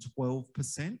around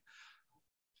 12%.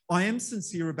 I am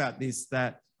sincere about this,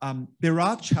 that there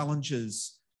are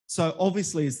challenges. So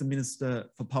obviously, as the Minister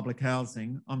for Public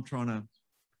Housing, I'm trying to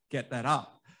get that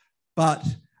up. But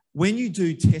when you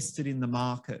do test it in the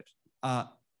market,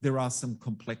 there are some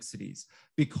complexities,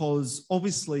 because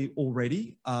obviously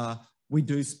already we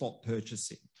do spot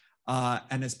purchasing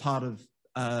and as part of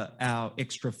our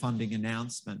extra funding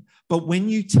announcement. But when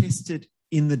you test it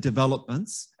in the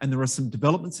developments, and there are some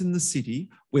developments in the city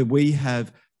where we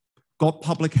have got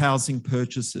public housing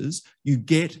purchases, you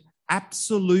get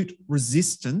absolute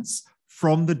resistance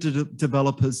from the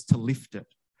developers to lift it.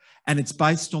 And it's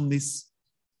based on this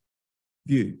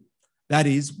view. That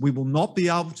is, we will not be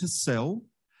able to sell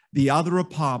the other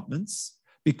apartments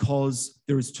because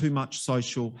there is too much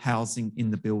social housing in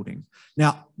the building.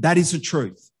 Now, that is a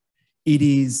truth. It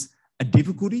is a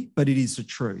difficulty, but it is a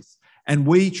truth. And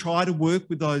we try to work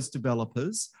with those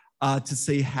developers to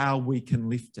see how we can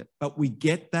lift it. But we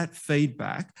get that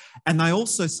feedback. And they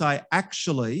also say,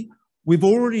 actually, we've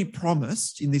already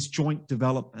promised in this joint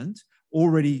development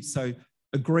already, so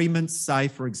agreements, say,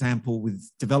 for example,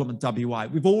 with Development WA,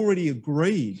 we've already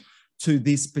agreed to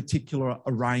this particular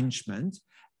arrangement,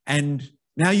 and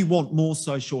now you want more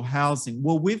social housing.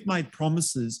 Well, we've made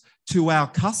promises to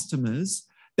our customers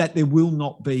that there will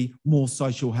not be more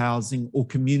social housing or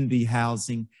community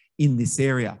housing in this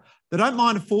area. They don't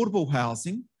mind affordable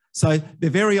housing, so they're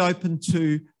very open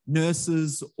to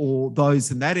nurses or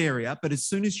those in that area, but as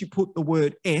soon as you put the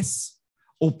word S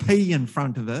or P in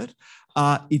front of it,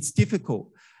 it's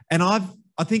difficult. And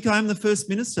I think I'm the first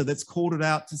minister that's called it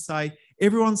out to say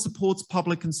everyone supports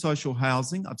public and social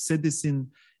housing. I've said this in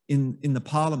the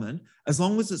parliament, as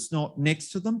long as it's not next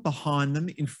to them, behind them,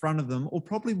 in front of them, or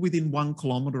probably within 1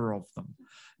 kilometre of them.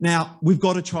 Now, we've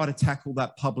got to try to tackle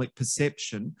that public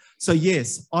perception. So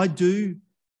yes, I do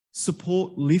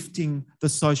support lifting the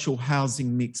social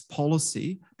housing mix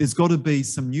policy. There's got to be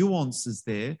some nuances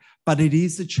there, but it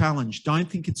is a challenge. Don't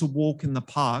think it's a walk in the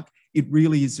park. It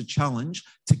really is a challenge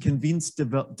to convince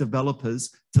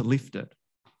developers to lift it.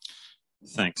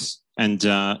 Thanks. And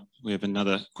we have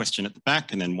another question at the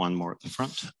back and then one more at the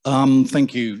front.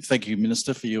 Thank you,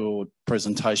 Minister, for your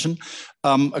presentation.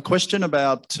 A question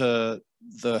about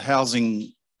the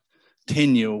housing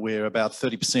tenure where about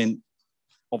 30%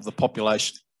 of the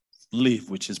population live,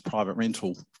 which is private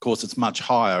rental. Of course, it's much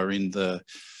higher in the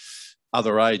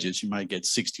other ages. You may get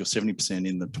 60 or 70%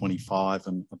 in the 25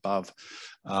 and above,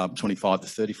 25 to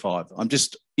 35. I'm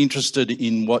just interested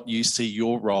in what you see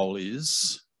your role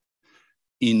is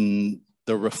in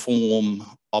the reform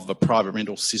of a private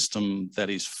rental system that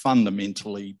is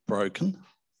fundamentally broken,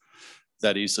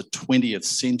 that is a 20th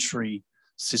century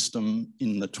system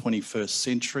in the 21st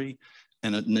century,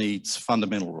 and it needs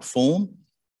fundamental reform.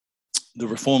 The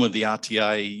reform of the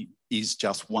RTA is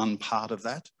just one part of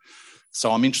that.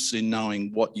 So I'm interested in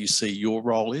knowing what you see your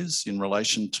role is in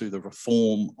relation to the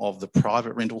reform of the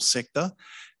private rental sector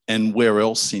and where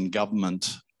else in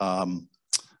government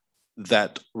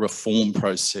that reform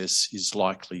process is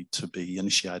likely to be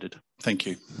initiated. Thank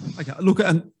you. Okay, look,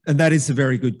 and that is a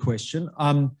very good question.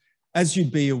 As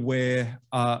you'd be aware,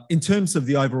 in terms of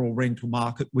the overall rental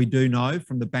market, we do know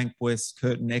from the Bank West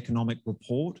Curtin Economic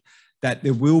Report that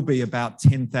there will be about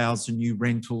 10,000 new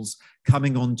rentals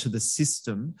coming onto the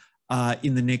system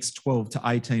in the next 12 to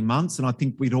 18 months. And I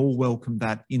think we'd all welcome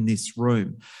that in this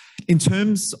room. In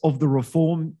terms of the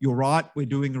reform, you're right, we're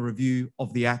doing a review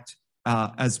of the Act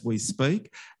as we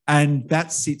speak, and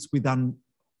that sits within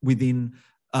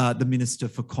the Minister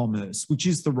for Commerce, which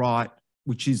is the right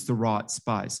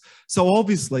space. So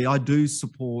obviously I do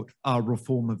support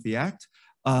reform of the Act,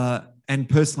 and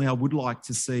personally I would like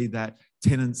to see that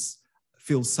tenants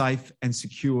feel safe and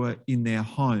secure in their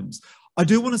homes. I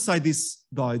do want to say this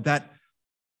though, that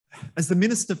as the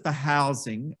Minister for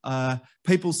Housing,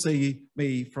 people see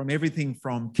me from everything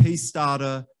from key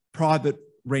starter, private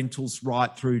rentals,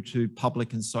 right through to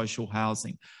public and social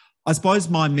housing. I suppose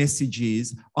my message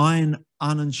is I am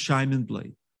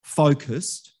unashamedly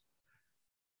focused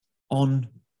on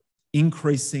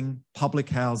increasing public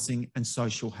housing and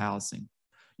social housing.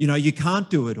 You know, you can't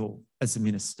do it all as a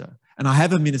minister. And I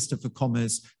have a Minister for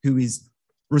Commerce who is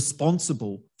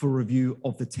responsible for review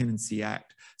of the Tenancy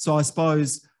Act. So I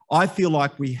suppose I feel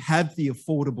like we have the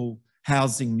affordable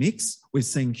housing mix. We're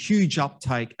seeing huge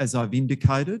uptake, as I've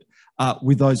indicated,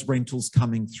 with those rentals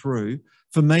coming through.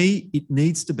 For me, it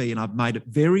needs to be, and I've made it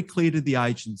very clear to the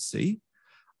agency,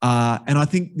 and I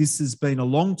think this has been a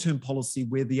long-term policy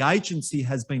where the agency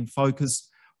has been focused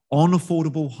on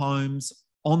affordable homes,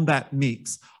 on that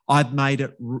mix. I've made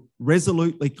it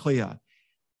resolutely clear.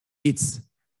 It's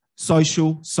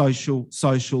social, social,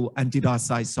 social, and did I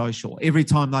say social? Every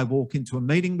time they walk into a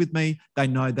meeting with me, they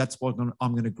know that's what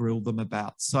I'm going to grill them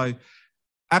about. So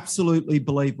absolutely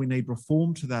believe we need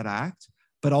reform to that Act,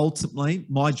 but ultimately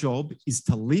my job is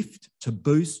to lift, to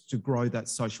boost, to grow that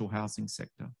social housing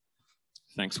sector.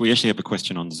 Thanks. We actually have a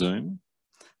question on Zoom.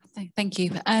 Thank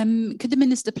you. Could the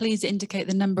Minister please indicate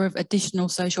the number of additional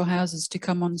social houses to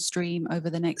come on stream over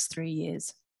the next 3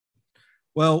 years?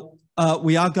 Well,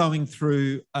 we are going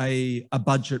through a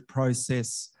budget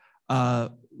process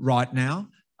right now,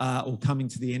 or coming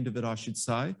to the end of it, I should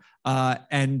say.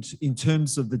 And in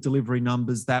terms of the delivery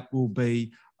numbers, that will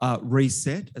be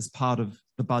reset as part of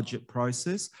the budget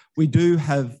process. We do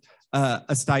have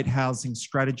a state housing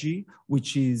strategy,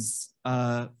 which is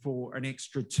for an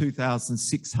extra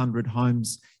 2,600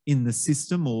 homes in the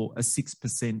system, or a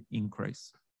 6%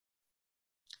 increase.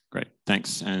 Great,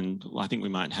 thanks. And I think we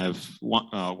might have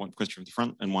one question from the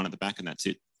front and one at the back, and that's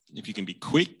it. If you can be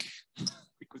quick.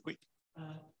 Quick.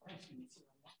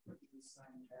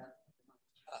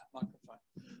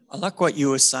 I like what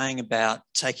you were saying about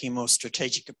taking a more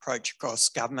strategic approach across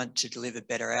government to deliver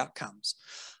better outcomes.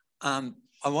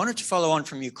 I wanted to follow on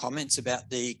from your comments about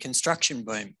the construction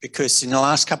boom, because in the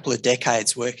last couple of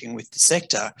decades working with the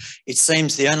sector, it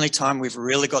seems the only time we've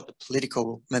really got the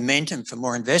political momentum for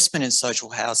more investment in social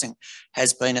housing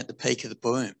has been at the peak of the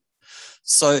boom.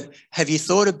 So have you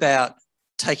thought about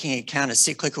taking a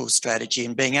counter-cyclical strategy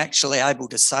and being actually able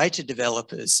to say to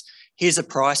developers, here's a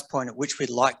price point at which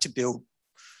we'd like to build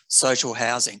social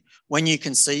housing? When you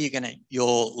can see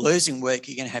you're losing work,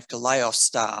 you're going to have to lay off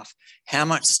staff. How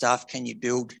much staff can you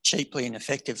build cheaply and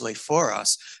effectively for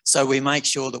us? So we make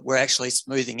sure that we're actually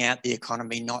smoothing out the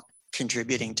economy, not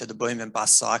contributing to the boom and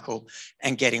bust cycle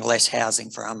and getting less housing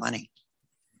for our money.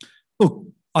 Look,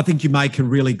 I think you make a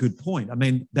really good point. I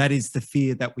mean, that is the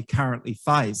fear that we currently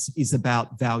face, is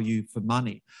about value for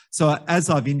money. So as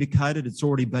I've indicated, it's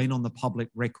already been on the public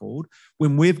record.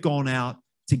 When we've gone out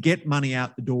to get money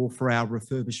out the door for our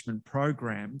refurbishment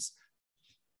programs,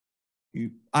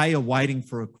 you A, are waiting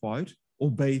for a quote, or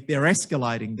B, they're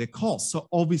escalating their costs. So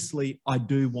obviously I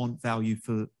do want value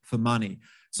for money.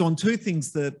 So on two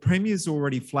things, the Premier's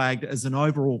already flagged as an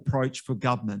overall approach for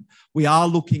government. We are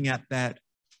looking at that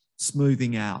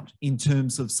smoothing out in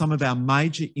terms of some of our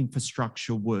major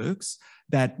infrastructure works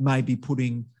that may be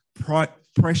putting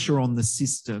pressure on the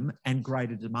system and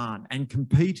greater demand and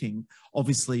competing,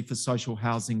 obviously, for social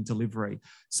housing delivery.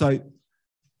 So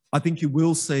I think you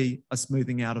will see a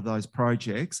smoothing out of those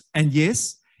projects. And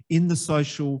yes, in the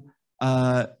social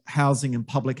housing and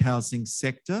public housing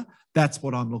sector, that's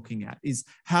what I'm looking at, is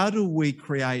how do we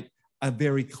create a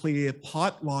very clear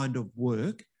pipeline of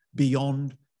work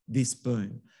beyond this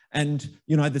boom? And,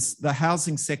 you know, the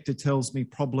housing sector tells me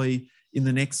probably in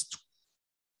the next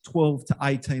 12 to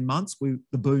 18 months,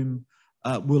 the boom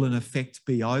will in effect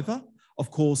be over.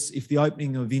 Of course, if the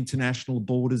opening of international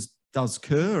borders does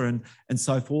occur and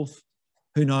so forth,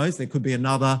 who knows, there could be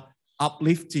another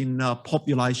uplift in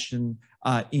population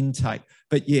intake.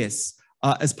 But yes,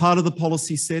 as part of the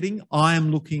policy setting, I am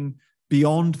looking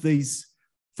beyond these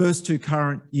first two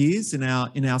current years in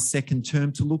our second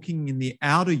term to looking in the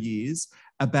outer years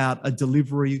about a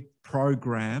delivery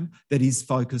program that is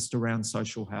focused around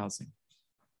social housing.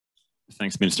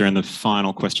 Thanks, Minister. And the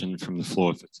final question from the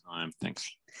floor for time.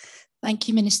 Thanks. Thank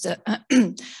you, Minister.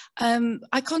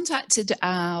 I contacted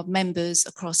our members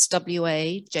across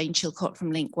WA, Jane Chilcott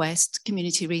from Link West,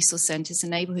 Community Resource Centres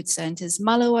and Neighbourhood Centres,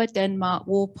 Mullawa, Denmark,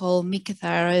 Walpole,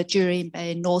 Meekatharra, Jurien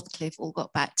Bay, Northcliffe all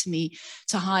got back to me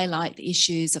to highlight the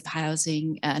issues of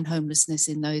housing and homelessness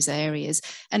in those areas,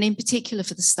 and in particular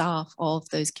for the staff of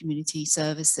those community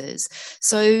services.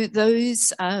 So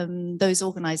those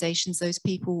organisations, those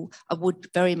people would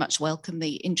very much welcome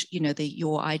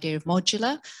your idea of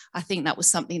modular. I think that was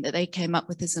something that they came up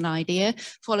with as an idea.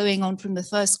 Following on from the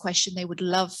first question, they would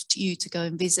love you to go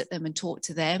and visit them and talk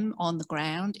to them on the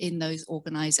ground in those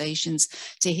organisations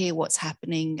to hear what's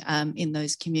happening in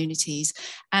those communities,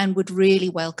 and would really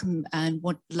welcome and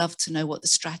would love to know what the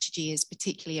strategy is,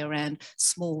 particularly around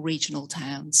small regional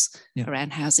towns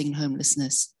around housing and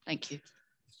homelessness. Thank you.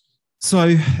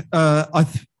 So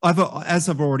as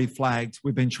I've already flagged,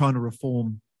 we've been trying to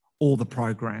reform all the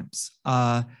programs.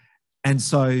 And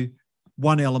so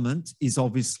one element is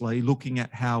obviously looking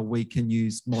at how we can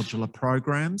use modular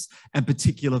programs, and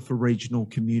particular for regional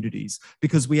communities,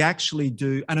 because we actually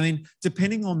do, and I mean,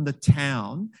 depending on the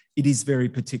town, it is very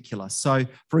particular. So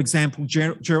for example,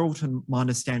 Geraldton, my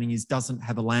understanding is, doesn't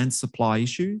have a land supply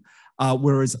issue,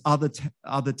 whereas other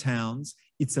towns,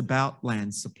 it's about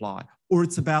land supply, or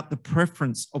it's about the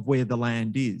preference of where the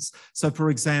land is. So for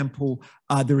example,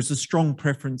 there is a strong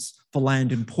preference for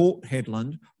land in Port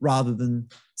Hedland rather than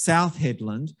South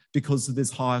Hedland because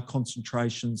there's higher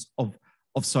concentrations of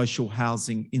social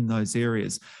housing in those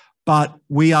areas. But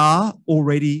we are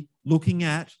already looking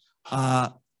at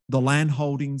the land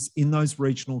holdings in those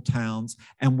regional towns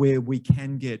and where we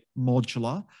can get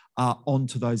modular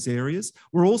onto those areas.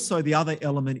 We're also, the other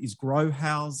element is grow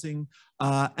housing.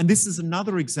 And this is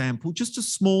another example, just a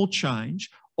small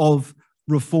change of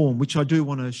reform, which I do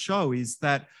want to show, is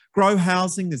that grow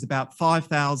housing, there's about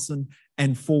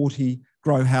 5,040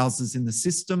 grow houses in the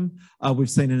system. We've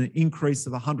seen an increase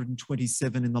of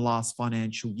 127 in the last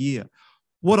financial year.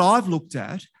 What I've looked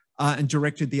at and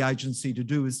directed the agency to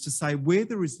do is to say where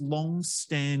there is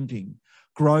long-standing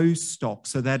grow stock,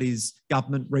 so that is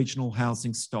government regional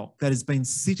housing stock, that has been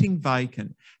sitting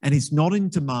vacant and is not in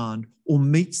demand or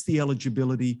meets the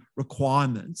eligibility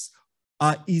requirements,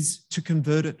 is to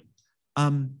convert it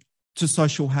to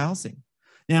social housing.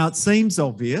 Now, it seems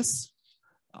obvious.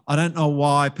 I don't know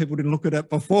why people didn't look at it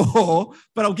before,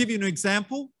 but I'll give you an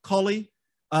example. Collie,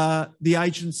 the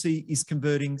agency is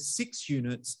converting 6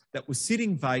 units that were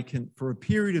sitting vacant for a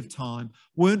period of time,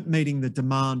 weren't meeting the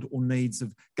demand or needs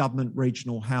of government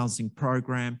regional housing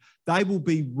program. They will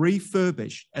be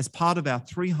refurbished as part of our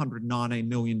 $319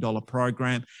 million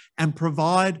program and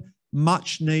provide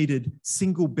much needed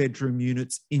single bedroom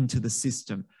units into the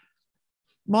system.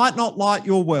 Might not light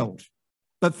your world,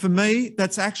 but for me,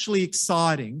 that's actually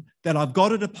exciting that I've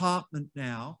got a department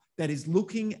now that is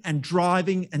looking and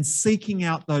driving and seeking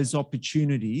out those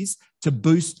opportunities to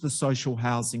boost the social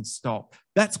housing stock.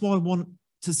 That's what I want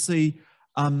to see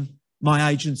my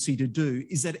agency to do,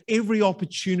 is that every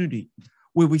opportunity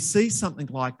where we see something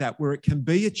like that, where it can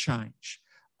be a change,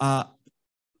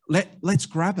 let's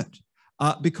grab it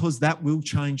because that will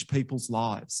change people's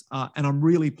lives. And I'm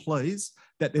really pleased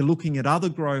that they're looking at other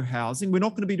grow housing. We're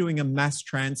not going to be doing a mass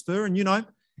transfer. And, you know,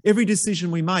 every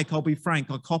decision we make, I'll be frank,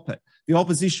 I cop it. The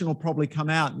opposition will probably come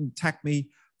out and attack me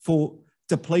for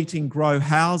depleting grow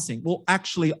housing. Well,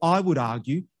 actually, I would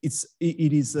argue it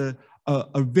is a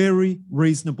very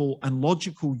reasonable and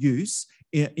logical use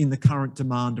in the current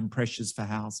demand and pressures for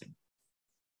housing.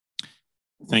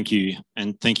 Thank you.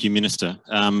 And thank you, Minister.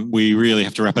 We really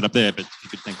have to wrap it up there, but if you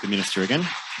could thank the Minister again.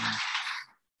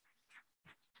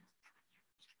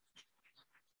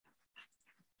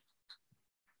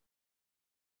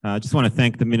 I just want to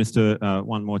thank the Minister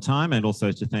one more time, and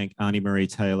also to thank Arnie-Marie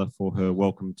Taylor for her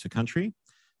welcome to country.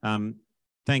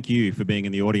 Thank you for being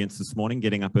in the audience this morning,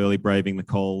 getting up early, braving the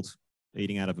cold,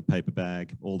 eating out of a paper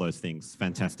bag, all those things.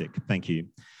 Fantastic. Thank you.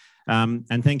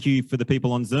 And thank you for the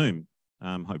people on Zoom,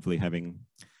 hopefully having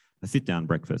a sit-down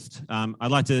breakfast. I'd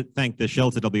like to thank the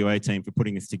Shelter WA team for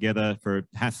putting this together, for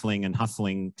hassling and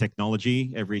hustling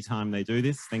technology every time they do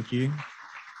this. Thank you.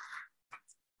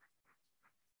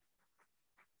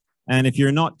 And if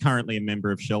you're not currently a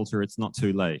member of Shelter, it's not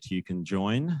too late. You can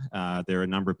join. There are a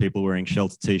number of people wearing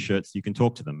Shelter t-shirts. You can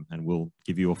talk to them and we'll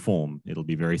give you a form. It'll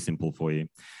be very simple for you.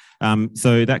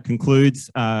 So that concludes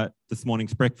this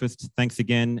morning's breakfast. Thanks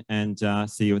again, and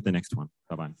see you at the next one.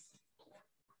 Bye-bye.